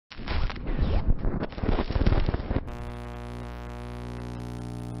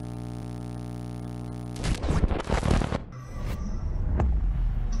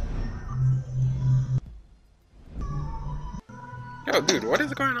Yo, dude, what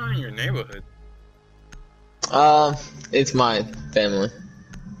is going on in your neighborhood? It's my family.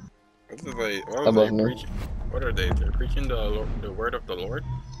 This is like, what are they preaching? What are they? They're preaching the word of the Lord?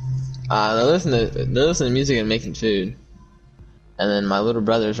 They're listening to music and making food. And then my little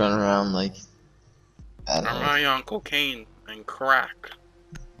brother's running around like, I don't know. I'm high on cocaine and crack.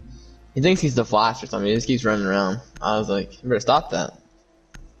 He thinks he's the Flash or something. He just keeps running around. I was like, you better stop that.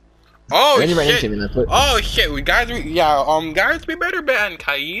 Oh and then shit! You ran into me and Oh shit! Guys, we better ban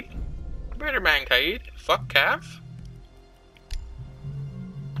Kaid. Better ban Kaid. Fuck Cav.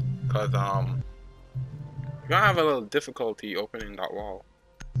 Cause you're gonna have a little difficulty opening that wall.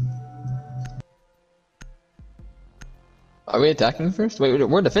 Are we attacking first? Wait,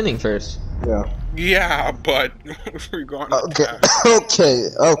 we're defending first. Yeah. Yeah, but we're going to attack.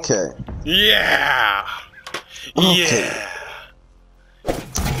 Okay. Yeah. Okay. Yeah.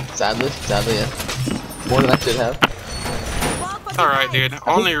 Sadly, yeah. More than I should have. It's alright, dude.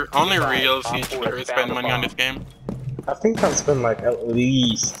 Only real YouTubers spend money on this game. I think I've spent like at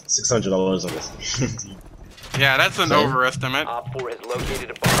least $600 on this. Yeah, that's an overestimate.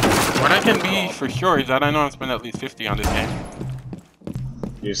 What I can be for sure is that I know I've spent at least 50 on this game.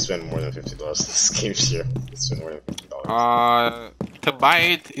 You spend more than $50 on this game, sure. You spend more than $50. To buy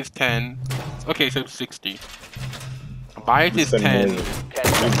it is 10. Okay, so 60. To buy it is 10.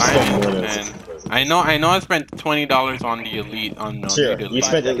 I know I spent $20 on the Elite Sure, you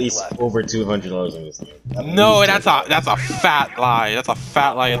spent at least over $200 on this game. No, that's a fat lie. That's a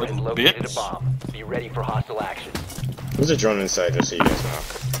fat lie, little bitch. Be ready for hostile action. There's a drone inside, just so you guys know.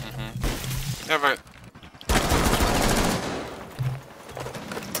 Yeah, but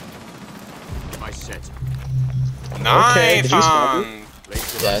My set. nice. Did you spawn?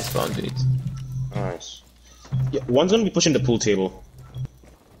 Yeah, I spawned dudes. Nice. Yeah, one's gonna be pushing the pool table.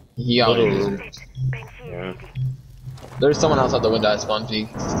 He already is. Yeah. There's someone else out the window at spawn peak.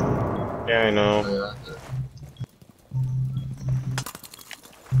 Yeah, I know.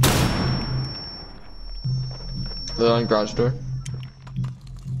 They're on garage door.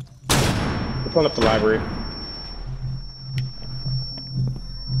 We're pulling up the library.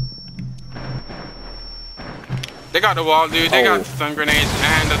 They got the wall, dude. They got stun grenades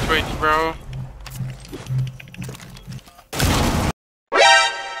and the twitch, bro.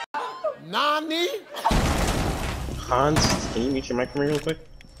 Nani? Hans, can you mute your mic for me real quick?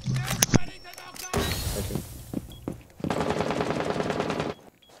 Okay.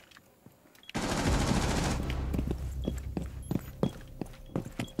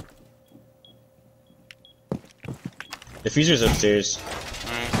 Diffuser's upstairs.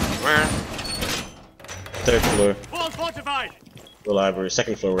 Where? Third floor. Wall fortified. The library.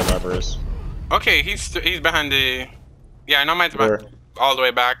 Second floor where the library is. Okay, he's behind the. Yeah, I know mine's back, all the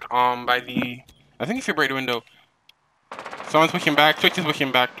way back. By the. I think if you break the window. Someone's pushing back. Twitch is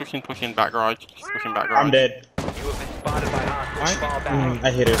pushing back. Pushing back garage. Pushing back garage. I'm dead. You have been spotted by hostiles. Fall back. I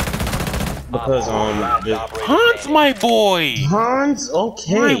hit it. Because Hans, my boy. Hans,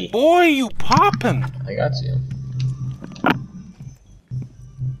 okay. My boy, you poppin'. I got you.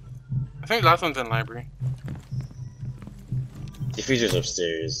 I think last one's in library. Diffuser's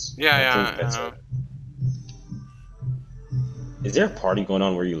upstairs. Yeah. It. Is there a party going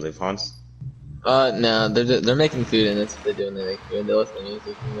on where you live, Hans? No, they're making food and that's what they do when they make food. They listen to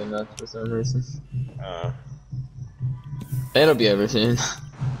music and then not for some reason. It'll be over soon.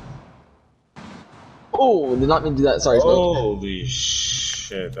 Oh, did not mean to do that. Sorry, Smoke. Holy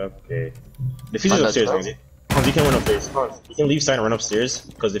shit, okay. Diffuser's upstairs, Hans. Hans, you can run upstairs. Hans, you can leave side and run upstairs,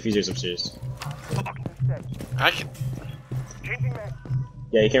 because Diffuser's upstairs. I can.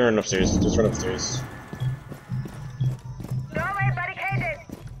 Yeah, you can run upstairs. Just run upstairs. Doorway barricaded.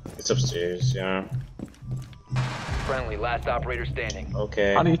 It's upstairs, yeah. Friendly, last operator standing.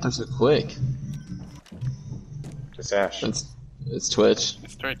 Okay. How do you touch it quick? It's Ash. It's Twitch.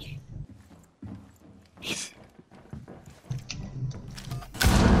 It's Twitch.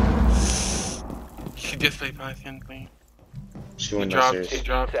 She just played patiently. She went dropped. upstairs. She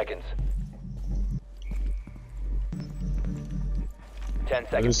dropped. Seconds. 10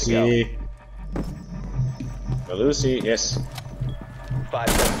 seconds to go. Lucy. Lucy, yes. 5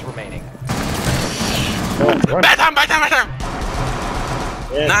 seconds remaining. Back time!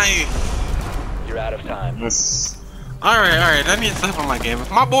 Yes. Nice! You're out of time. Yes. Alright, let me step on my game.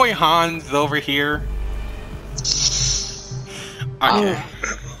 If my boy Hans is over here. Okay.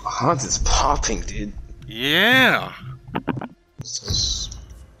 Hans is popping, dude. Yeah.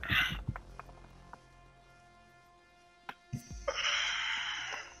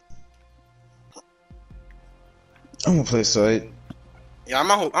 I'm gonna play site. Yeah, I'm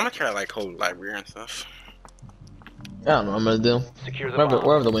gonna try like whole library and stuff. I don't know what I'm gonna do. Secure the Wherever, bomb.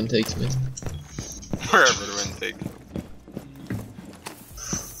 wherever the wind takes me. Wherever the wind takes.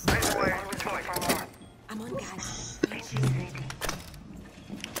 I'm on guys.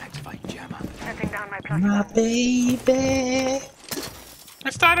 Activate jammer. Setting down my plug. My baby.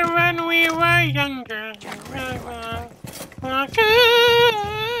 It started when we were younger.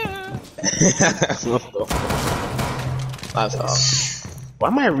 That's all. Why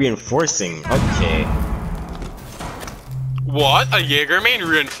am I reinforcing? Okay. What? A Jaeger main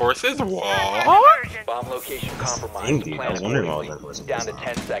reinforces? What? Bomb location compromised. Indeed, I Plan was wondering why accordingly. that wasn't Down to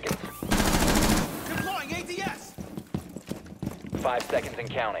 10 seconds. Deploying ADS. 5 seconds and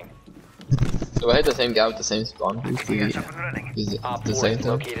counting. Do I hit the same guy with the same spawn? Is it Op the 4 same has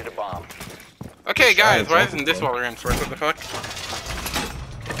thing? located a bomb. Okay, guys, why isn't this wall reinforced? What the fuck?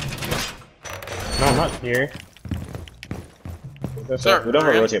 No, I'm not here. Sir, we don't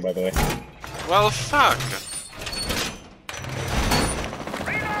have a we're in. rotate, by the way. Well, fuck.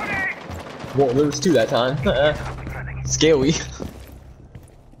 Well, there was 2 that time. Scary.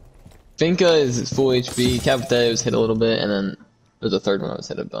 Finca is full HP, Cafeteria was hit a little bit, and then there's a third one that was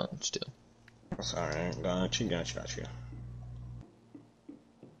hit a bunch too. That's alright. Got you.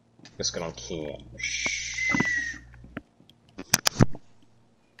 Let's get on key.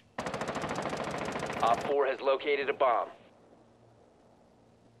 Op 4 has located a bomb.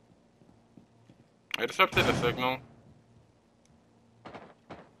 I disrupted the signal.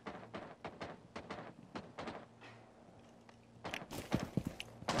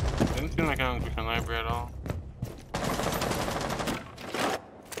 Didn't seem like I was pushing library at all.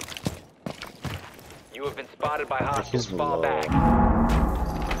 You have been spotted by hostiles. He's Fall low. back.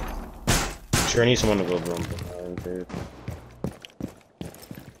 Sure, I need someone to go room behind, dude.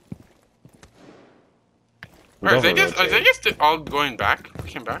 Alright, are they just all going back?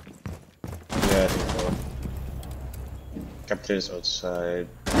 Pushing back? Yeah, I think so. Captain's outside.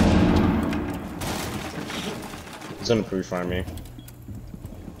 He's gonna pre-farm me.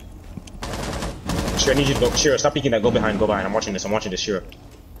 Sure, I need you to go. Sure, stop peeking that. Go behind. I'm watching this. Sure.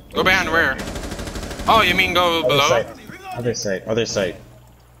 Go behind where? Oh, you mean go below? Other side. Alright.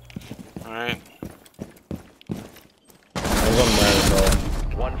 There's one there, bro.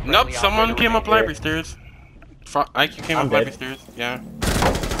 One friendly Nope, someone operator came up remaining. library stairs. IQ came I'm up dead. library stairs, yeah.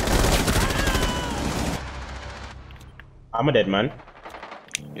 I'm a dead man.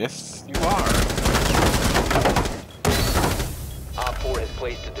 Yes, you are. Op 4 has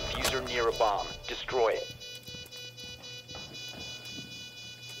placed a diffuser near a bomb. Destroy it.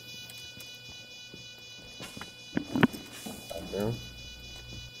 Yeah.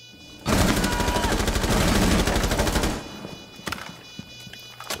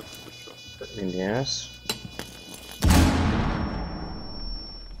 Put me in the ass.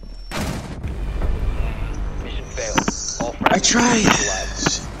 Mission failed. All friendly I tried.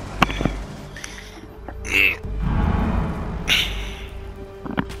 neutralized.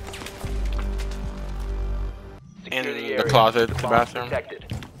 In Secure the area. closet, The the bomb's bathroom. protected.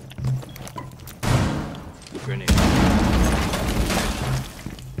 Grenade.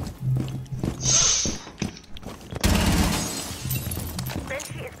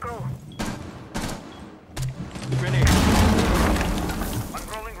 Benchy is go. Grenade.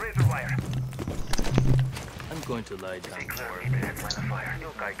 Unrolling razor wire. I'm going to lie down.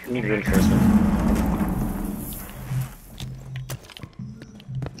 Need reinforcement.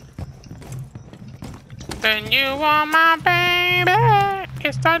 Then you are my baby.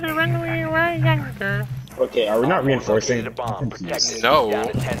 It started when we were younger. Okay, are we not Op 4 reinforcing? located a bomb. Protect it. No. Down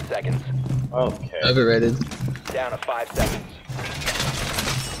to 10 seconds. Okay. Overrated. Down to 5 seconds.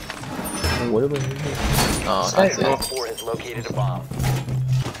 What are we doing? Oh, I see. Op 4 has located a bomb.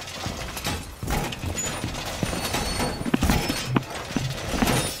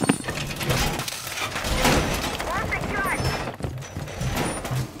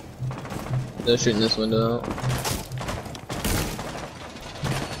 They're shooting this window out.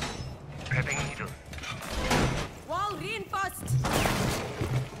 Wall reinforced.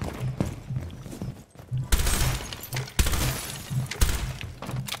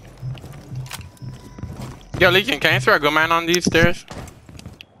 Yo, Legion, can you throw a go man on these stairs?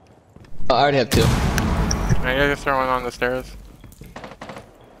 Oh, I already have 2. I gotta throw one on the stairs.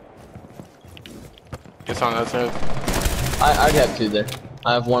 It's on those stairs. I already have 2 there.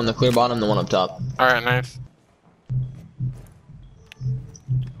 I have one on the clear bottom and the one up top. Alright, nice.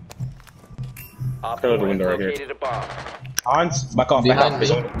 Op Throw 4 the has window right here. located a bomb. Hans, back off. Behind me.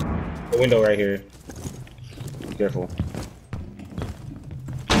 The window right here. Be careful.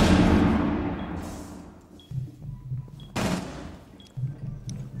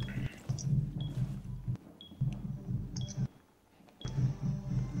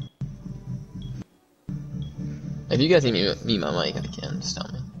 If you guys need me mute my mic, I can. Just tell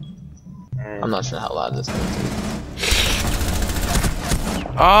me. I'm not sure how loud this is.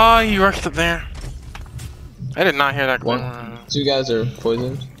 Oh, you rushed up there. I did not hear that. Two guys are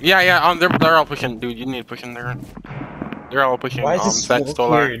poisoned. Yeah. They're all pushing, dude. You need to push in there. They're all pushing. Why is this that smoke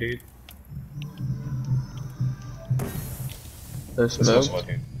solar. here, dude? There's This smoke. smoke.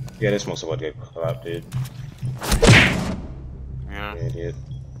 Yeah, this smoke's about to get out, dude. Yeah. Yeah, dude.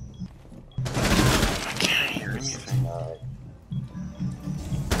 I can't hear anything.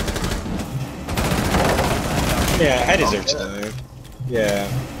 Yeah, I deserve to die. Yeah.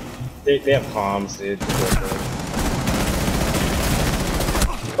 They have comms, dude.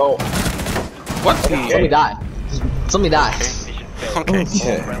 Oh, What? somebody die. Somebody die. Mission failed. Okay.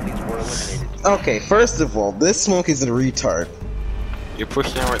 All friendlies were eliminated. Okay, first of all, this smoke is a retard. You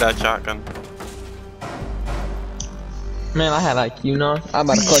pushed in with that shotgun. Man, I had IQ now. I'm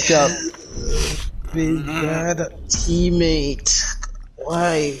about to clutch up. Big bad teammate.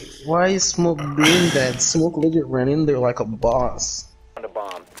 Why is Smoke doing that? Smoke legit ran in there like a boss. Found a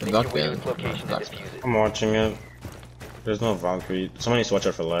bomb. Make Duck your way to bin. its location and Duck. defuse it. I'm watching it. There's no Valkyrie. Someone needs to watch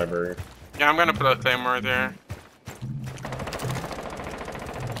out for the library. Yeah, I'm gonna put a claymore there.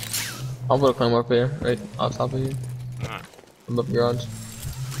 I'll put a claymore up here, right on top of you. Alright. Above your garage.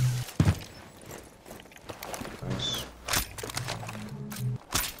 Nice.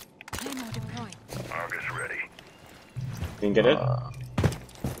 Claymore deployed. You can get it?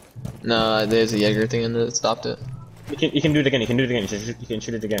 No, there's a Jaeger thing in there that stopped it. You can do it again. You can do it again. You can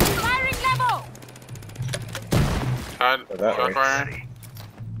shoot it again. Firing level! Shot, Oh, that shot works. fire.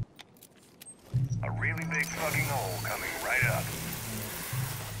 A really big fucking hole coming right up.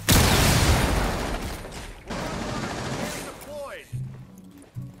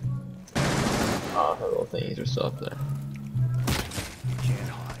 Oh, her little thingies are still up there.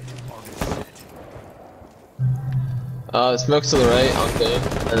 Smoke's to the right, okay.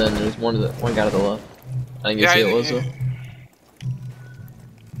 And then there's one guy to the left. I didn't get to see what it was though.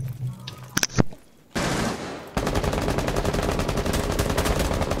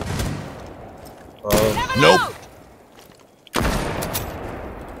 Nope.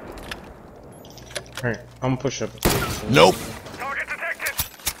 Alright, I'm gonna push up. Nope. Target detected.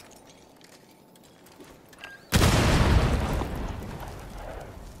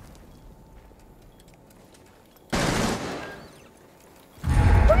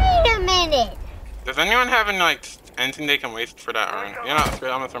 Wait a minute! Does anyone have any, like, anything they can waste for that run? You know, I'm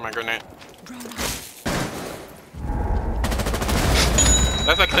gonna throw my grenade.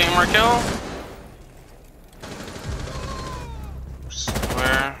 That's a claymore kill?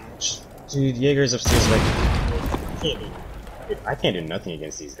 Where? Dude, Jaeger's upstairs like... I can't do nothing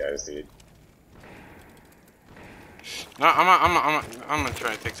against these guys, dude. No, I'm gonna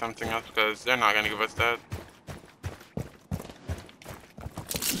try to take something else because they're not gonna give us that.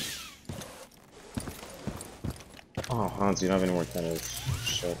 Oh, Hans, you don't have any more kind of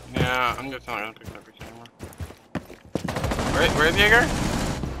shit. Yeah, I'm just not gonna pick everything anymore. Where's Jaeger?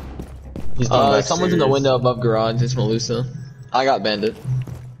 He's going back Someone's in the stairs. window above garage, it's Melusa. I got bandit.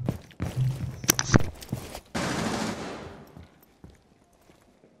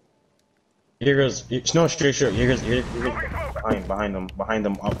 Jaeger's... No, straight shot. Jaeger's behind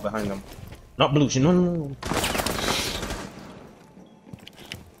them, up behind them. Not blue, no.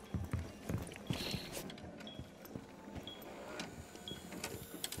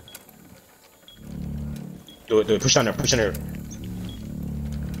 Do it, push down there. Diffuser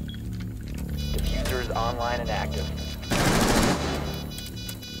is online and active.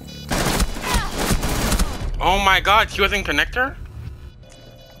 Oh my god, she was in connector?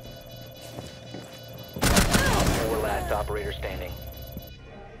 Op 4 last operator standing.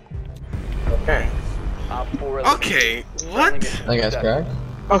 Okay. Op 4 Okay, what? That guy's cracked.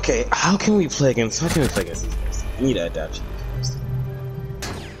 Okay, how can we play against these guys? We need to adapt.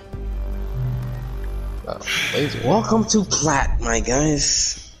 Oh, laser. Welcome to Plat, my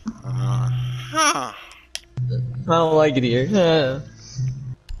guys. Huh. I don't like it here.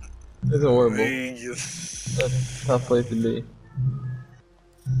 It's horrible. Vegas. That's a tough place to be.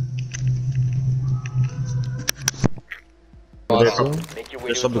 Awesome. Make your way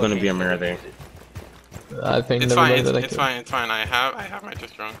There's to probably its gonna be a location mirror and there. defuse it. I think It's fine, that I it's fine. I have my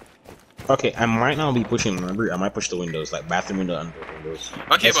just wrong. Okay, I might not be pushing the library. I might push the windows, like bathroom window and door windows.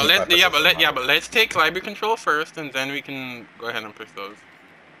 Okay, That's but let's take library control first, and then we can go ahead and push those.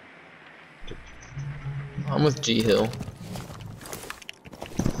 I'm with G Hill.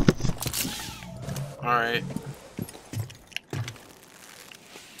 All right.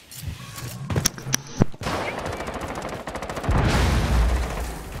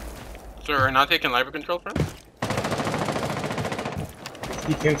 So we're not taking library control first?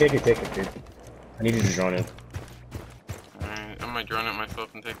 You can take it, dude. I need you to drone it. Alright, I might drone it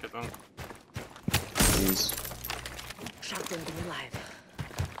myself and take it then. Please. Shotgun to be live.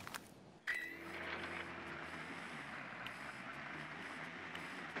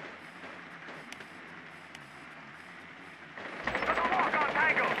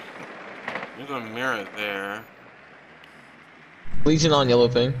 There's a mirror there. Legion on yellow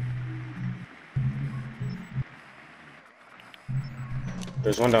ping.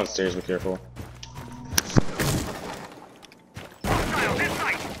 There's one downstairs, be careful.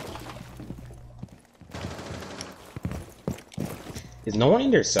 Is no one in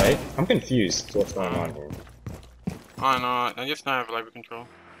their sight? I'm confused to what's going on here. Oh no, I just don't have library control.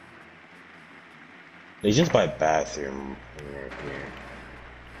 Legion's by bathroom. Here.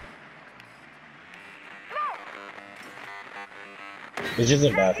 Legion's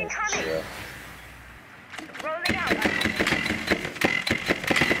in bathroom. Yeah.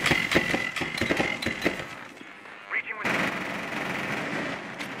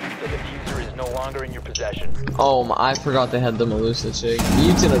 The diffuser is no longer in your possession. Oh my, I forgot they had the Melusa chick.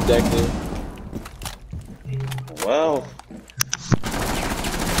 Mutes in objective. Well,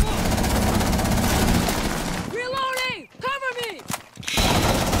 Reloading! Cover me!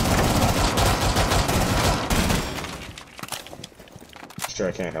 sure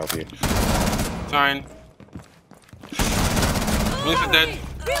I can't help you. Fine. Melusa's dead.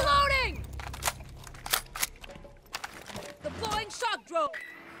 Reloading! Deploying shock drone.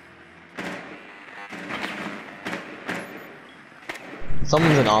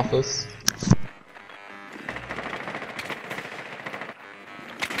 Someone's in office.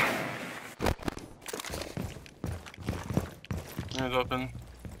 Mirror's open.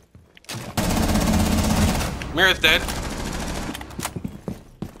 Mirror's dead.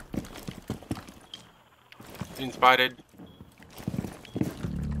 Being spotted.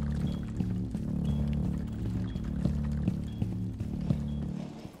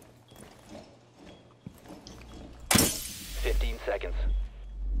 Seconds.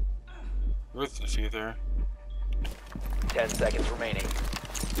 Where's the diffuser? 10 seconds remaining. 5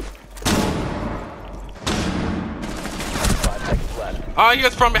 seconds left. Oh, he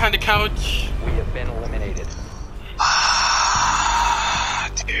was from behind the couch. We have been eliminated.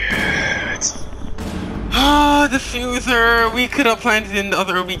 Ah, diffuser. We could have planted in the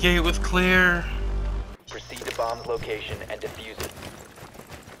other OB gate. It was clear. Proceed to bomb's location and defuse it.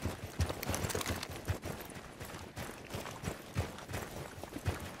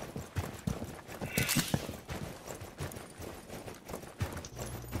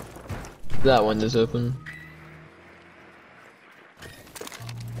 That window's open.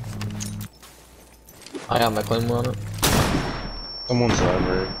 I got my claymore on it. Someone's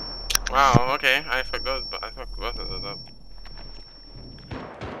library. Wow. Okay. I fucked those. I fucked both of those up.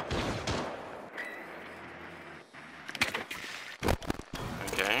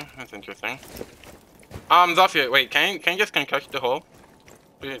 Okay, that's interesting. Zafia, wait, can you just concuss the hole?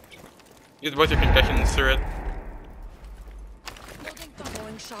 Use both your concussions, Surya.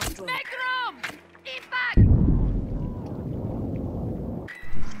 Deploying shock drone. Make room! Keep back!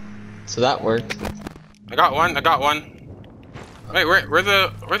 So that worked. I got one. Wait,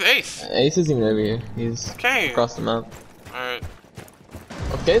 where's Ace? Ace isn't even over here. He's Okay. across the map. Alright.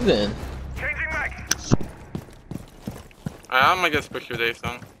 Okay then. I'm gonna just push your Ace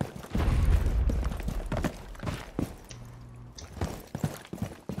then.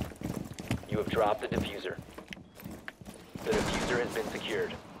 You have dropped the diffuser. The diffuser has been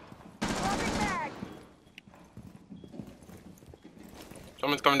secured.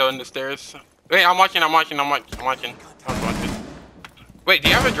 Someone's coming down the stairs. Wait, I'm watching. Wait, do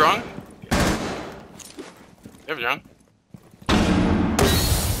you have a drone? You have a drone?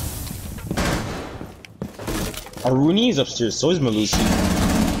 Aruni is upstairs, so is Melusi.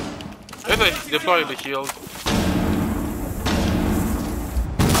 There's a deploy the shield.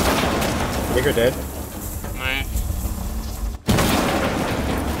 I think you're dead. Nice.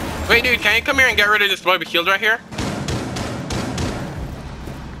 Wait, dude, can you come here and get rid of this deploy the shield right here?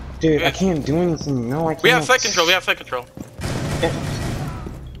 Dude, I can't do anything. No, I can't. We have site control. Four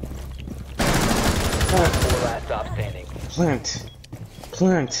last stop standing.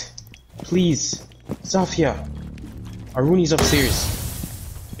 Plant. Please. Zafia. Aruni's upstairs.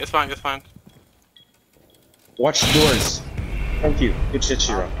 It's fine. Watch the doors. Thank you. Good shit,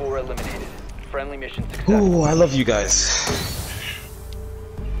 Shiro. Op 4 eliminated. Friendly mission successful. Ooh, I love you guys.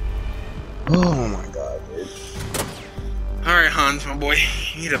 Oh my god, dude. Alright, Hans, my boy.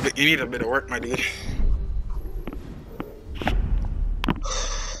 You need a bit of work, my dude.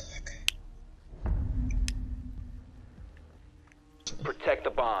 Protect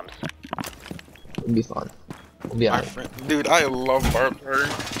bombs. It'll be fun. We'll be alright. Dude, I love barbed wire.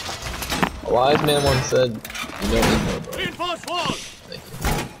 A wise man once said, you don't need more, bro. Thank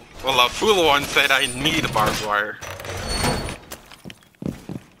you. Well, a fool one said I need barbed wire.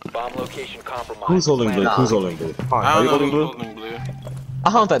 Bomb location compromised. Who's holding blue? Nah. Who's holding blue? I Are don't you know holding who's blue? holding blue. I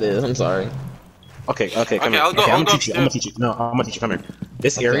don't know what that is, I'm sorry. Okay, come Okay, here. I'll go- okay, I'll I'm go gonna teach you. I'm gonna teach you. No, I'm gonna teach you. Come here.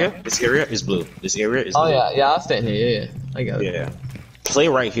 This area is blue. This area is blue. Oh yeah, I'll stay in here, yeah. I got it. Yeah. Play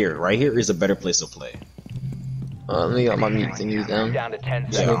right here. Right here is a better place to play. Let me get my mute thingies down. Down to 10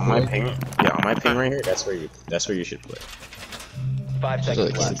 Yeah, seconds. on my ping. Yeah, on my ping right here. That's where you should play. 5 So seconds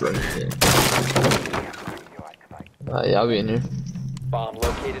it left. keeps right here. Yeah, I'll be in here. Bomb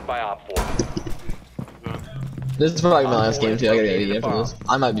located by Op 4. This is probably my last game too, I gotta get after this.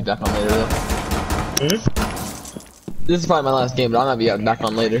 I might be back on later though. This is probably my last game, but I might be back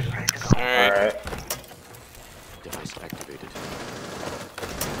on later. Alright. Alright. Device activated.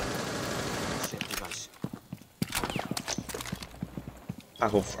 Device.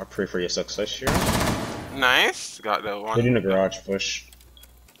 I pray for your success here. Nice. Got that They're one. in the garage push.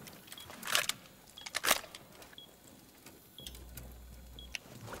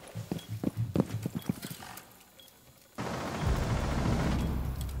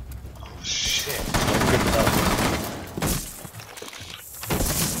 Oh shit.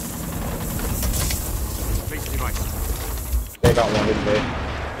 They got one, didn't they?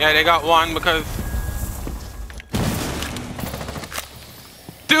 Yeah, they got one because...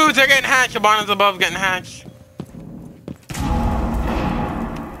 Dudes, they're getting hatched. Shabana's above getting hatched.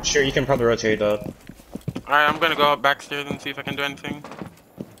 Sure, you can probably rotate up. Alright, I'm gonna go up backstairs and see if I can do anything.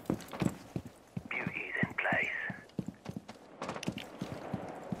 Beauty's in place.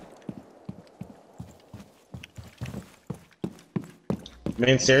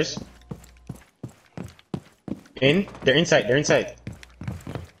 Main stairs. In? They're inside. They're inside.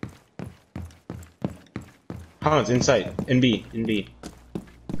 Hans, inside. In B. In B.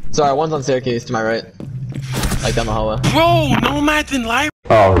 Sorry, one's on staircase to my right. Like down the hallway. Bro, Nomad's in library.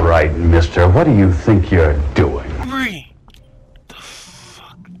 All right, mister, what do you think you're doing? The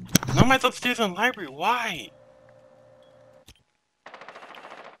fuck? Nomad's upstairs in library. Why?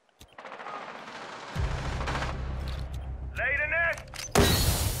 Lay the net.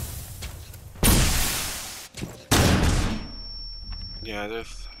 Yeah,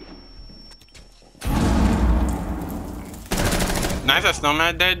 there's... Nice, that's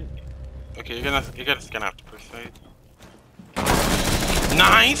Nomad dead. Okay, you're gonna have to push, right?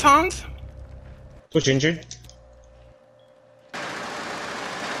 Nice, Hans. Push injured.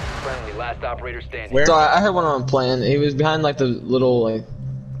 Friendly, last operator standing. Where? So I heard one on playing. He was behind like the little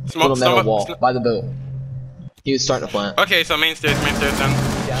little metal wall by the boat. He was starting to plant. Okay, so main stairs then. Down to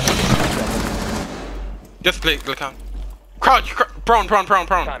 15 seconds. Just play, look out. Crouch, prone.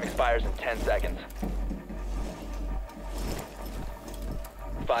 Time expires in 10 seconds.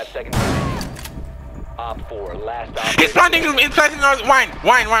 5 seconds remaining. Op 4, last operator. He's planting wine.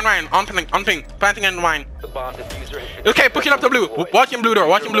 On ping. Planting and wine. The bomb diffuser has been Okay, pushing up the blue. Watching blue door.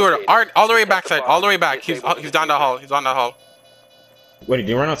 Alright, all the way backside. All the way back. He's down the hall. He's on the hall. Wait, did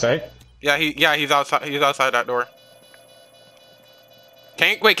you run outside? Yeah, he's outside. He's outside that door.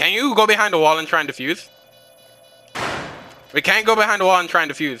 Can you go behind the wall and try and defuse? We can't go behind the wall and try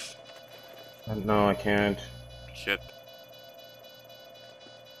and defuse. No, I can't. Shit.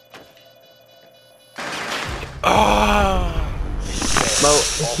 Oh. Well,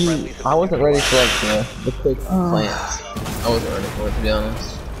 I wasn't ready for like the quick plants. I wasn't ready for it, to be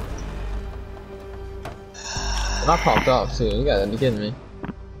honest. And I popped off too. You gotta be kidding me.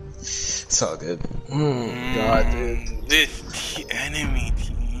 It's all good. God, dude. This enemy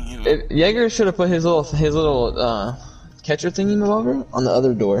team. Jaeger should have put his little catcher thingy over on the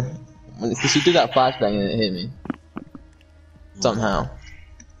other door. Because he did that flashbang and it hit me. Somehow.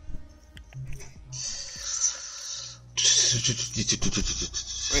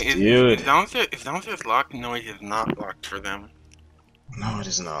 Wait, is downstairs locked? No, it is not locked for them. No, it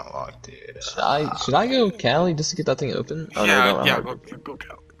is not locked, dude. Should I go Cali just to get that thing open? Oh, no, Yeah, no, go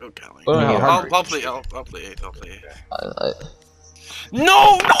Cali. Oh, no, I'll play Ace. I,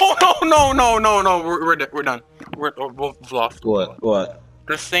 No! We're done. We've lost. What?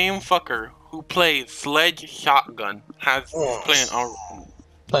 The same fucker who plays Sledge Shotgun has playing our.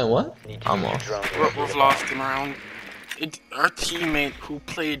 playing what? I'm off. We've lost him around. It's our teammate who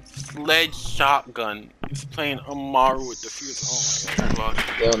played Sledge Shotgun is playing Amaru with Diffuse. Oh my god, we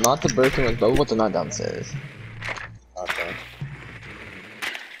lost. Yo, not the Birkin with both, but they're not downstairs. Okay.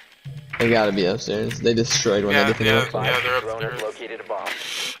 They gotta be upstairs. They destroyed one everything yeah, else. they're Drone has upstairs. located a bomb.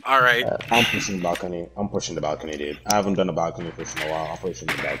 Alright. I'm pushing the balcony. I'm pushing the balcony, dude. I haven't done a balcony push in a while. I'm pushing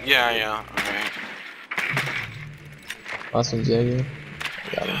the balcony. Yeah, alright. Last one's Jaeger.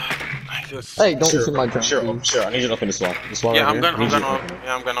 Got him. I just... Hey, don't Sure, shoot my drone. sure, please. sure. I need you to open this wall. This wall Yeah, right I'm here. gonna I need you to open open it.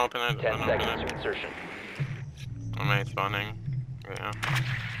 yeah, I'm gonna open it. 10 I'm gonna open seconds it. to insertion. I'm spawning. Yeah.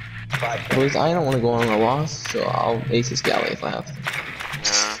 5 seconds. Boys, I don't want to go on a loss, so I'll ace this galley if I have to.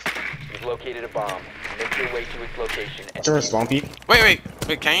 Yeah. You've located a bomb. Make your way to its location and Sure, Swampy. Wait,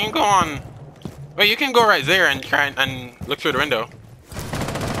 can you go on... Wait, you can go right there and try and look through the window.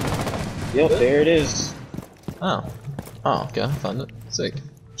 Yep, there it is. Oh. Oh, okay, I found it. Sick.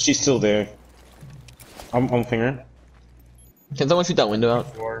 She's still there. I'm fingering. Can someone shoot that window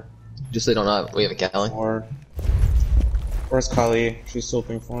out? Just so they don't know we have a galley. Or where's Kali? She's still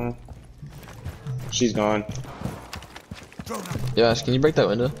ping for her. She's gone. Yo, Ash, can you break that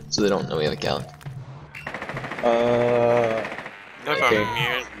window so they don't know we have a galley? That's Okay. on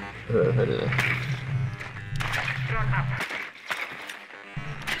mute. Heard it.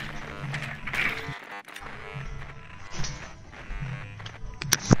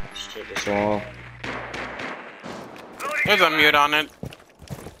 Shit, this wall. There's a mute on it.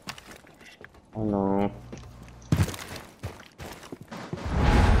 Oh no.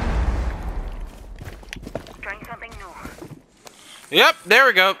 Trying something new. Yep, there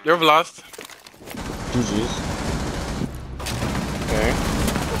we go. You're lost. GG's. Okay.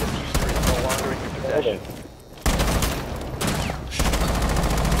 the diffuser is no longer in your possession.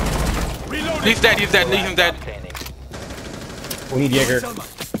 He's dead, he's dead, he's dead. Standing. We need Jaeger.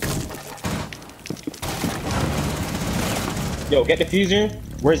 Yo, get the fuser.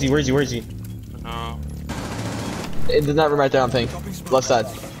 Where is he? No. It's in that room right there on pink. Left side.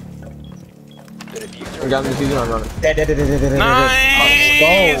 The diffuser We got him defusing, I'm running.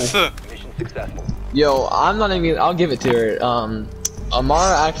 Nice! mission successful. Yo, I'm not even. I'll give it to her.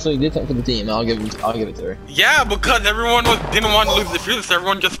 Amara actually did something for the team. I'll give it to her. Yeah, because everyone didn't want to lose the fuser, so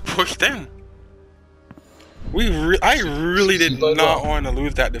everyone just pushed in. I really did not want to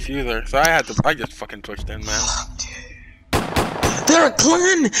lose that diffuser, so I just fucking pushed in, man. They're a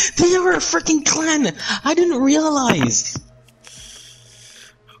clan! They were a freaking clan! I didn't realize!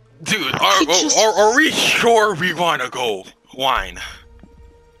 Dude, are we sure we want to go wine?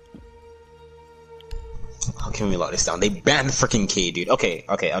 How can we lock this down? They banned freaking K, dude. Okay.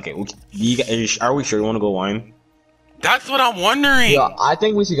 Are we sure we want to go wine? That's what I'm wondering. Yeah, I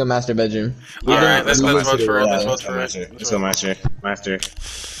think we should go master bedroom. Alright, let's vote for it. Let's go master. Fuck, dude.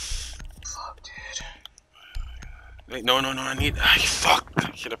 Wait, no, I need... fuck.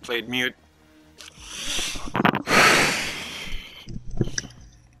 I should have played mute.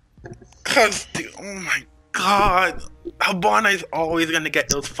 Cause, dude, oh my god. Habana is always gonna get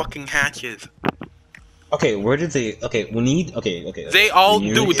those fucking hatches. Okay, where did they... Okay, we need... Okay. They all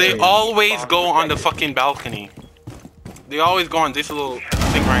do. They always go on the fucking balcony. They always go on this little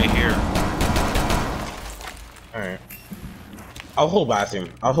thing right here. Alright. I'll hold bathroom.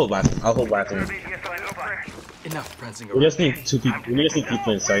 Enough prancing We around. just need two people. We just need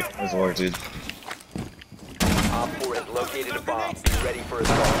people in sight as well, dude. Op 4 has located a bomb. Be ready for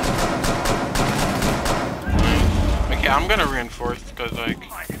assault. Okay, I'm gonna reinforce because like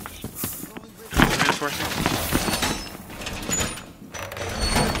reinforcing.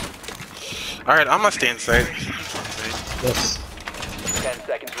 All right, I'm gonna stay inside. Yes. 10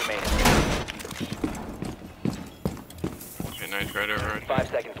 seconds remaining. Okay, nice, right over. 5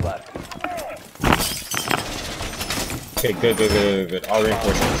 seconds left. Okay, good. I'll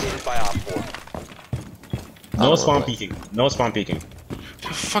reinforce this. Located by Op 4. No spawn peeking. The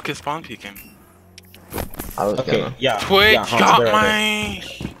fuck is spawn peeking? I was Okay, gonna. yeah. Twitch yeah, got there. my.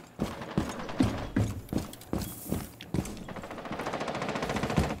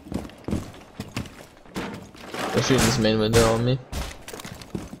 They're shooting this main window on me.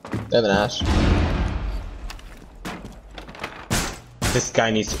 They have an Ash. This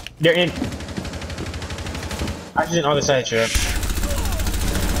guy needs to... They're in. Actually, on the other side, sure.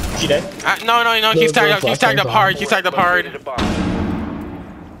 She dead? No, he's tagged up hard. He's tagged up hard. Located a bomb.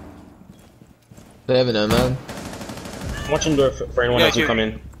 They have an Nomad. Watching door for anyone else who come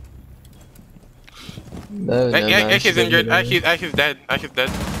in. They have an Nomad. He's injured. He's dead. He's dead.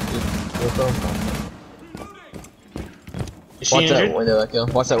 Is she Watch that injured? window, Echo.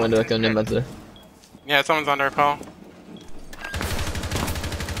 Watch that window, Echo. Nomad's there. Yeah, someone's under a call.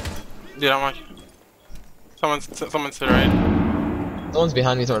 Dude, I'm watching. Someone's to the right. Someone's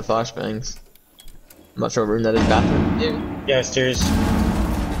behind me throwing flashbangs. I'm not sure what room that is. Bathroom? Maybe. Yeah, stairs.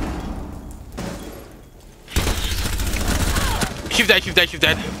 He's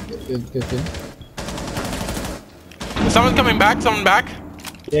dead. Good. Someone's coming back. Someone back.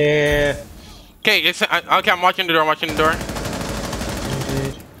 Yeah. Okay, okay. I'm watching the door.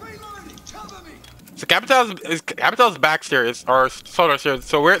 So Capital's back stairs or solar stairs.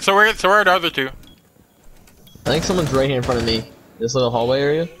 So where are the other two? I think someone's right here in front of me. This little hallway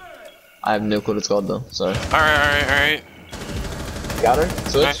area. I have no clue what it's called though. Sorry. All right. Got her.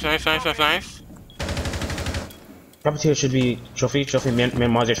 Switch. Nice. Puppeteer should be trophy. Man,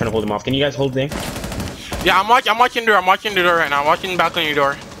 Maz are trying to hold him off. Can you guys hold thing? Yeah, I'm watching the door. I'm watching the door right now. I'm watching the balcony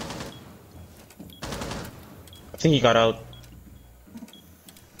door. I think he got out.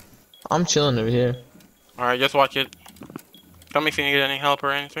 I'm chilling over here. All right, just watch it. Tell me if you need any help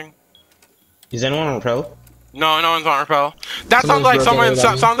or anything. Is anyone on rappel? No one's on rappel. That sounds like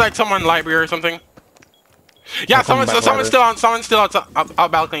someone library or something. Yeah, someone's still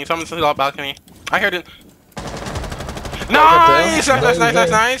out balcony. Someone's still out balcony. I heard it. Nice. Play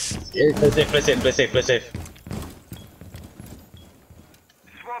safe.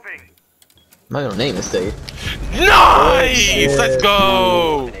 Swapping. I'm not gonna name this thing. Nice. Let's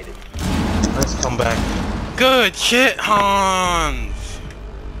go. Let's come back. Good shit, Hans.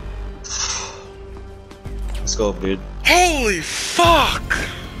 Let's go, dude. Holy fuck.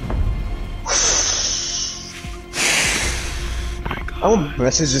 I will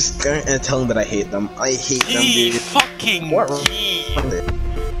message this guy and tell him that I hate them. I hate them, dude. Fucking What? G.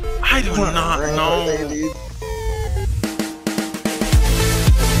 I do not know. Dude.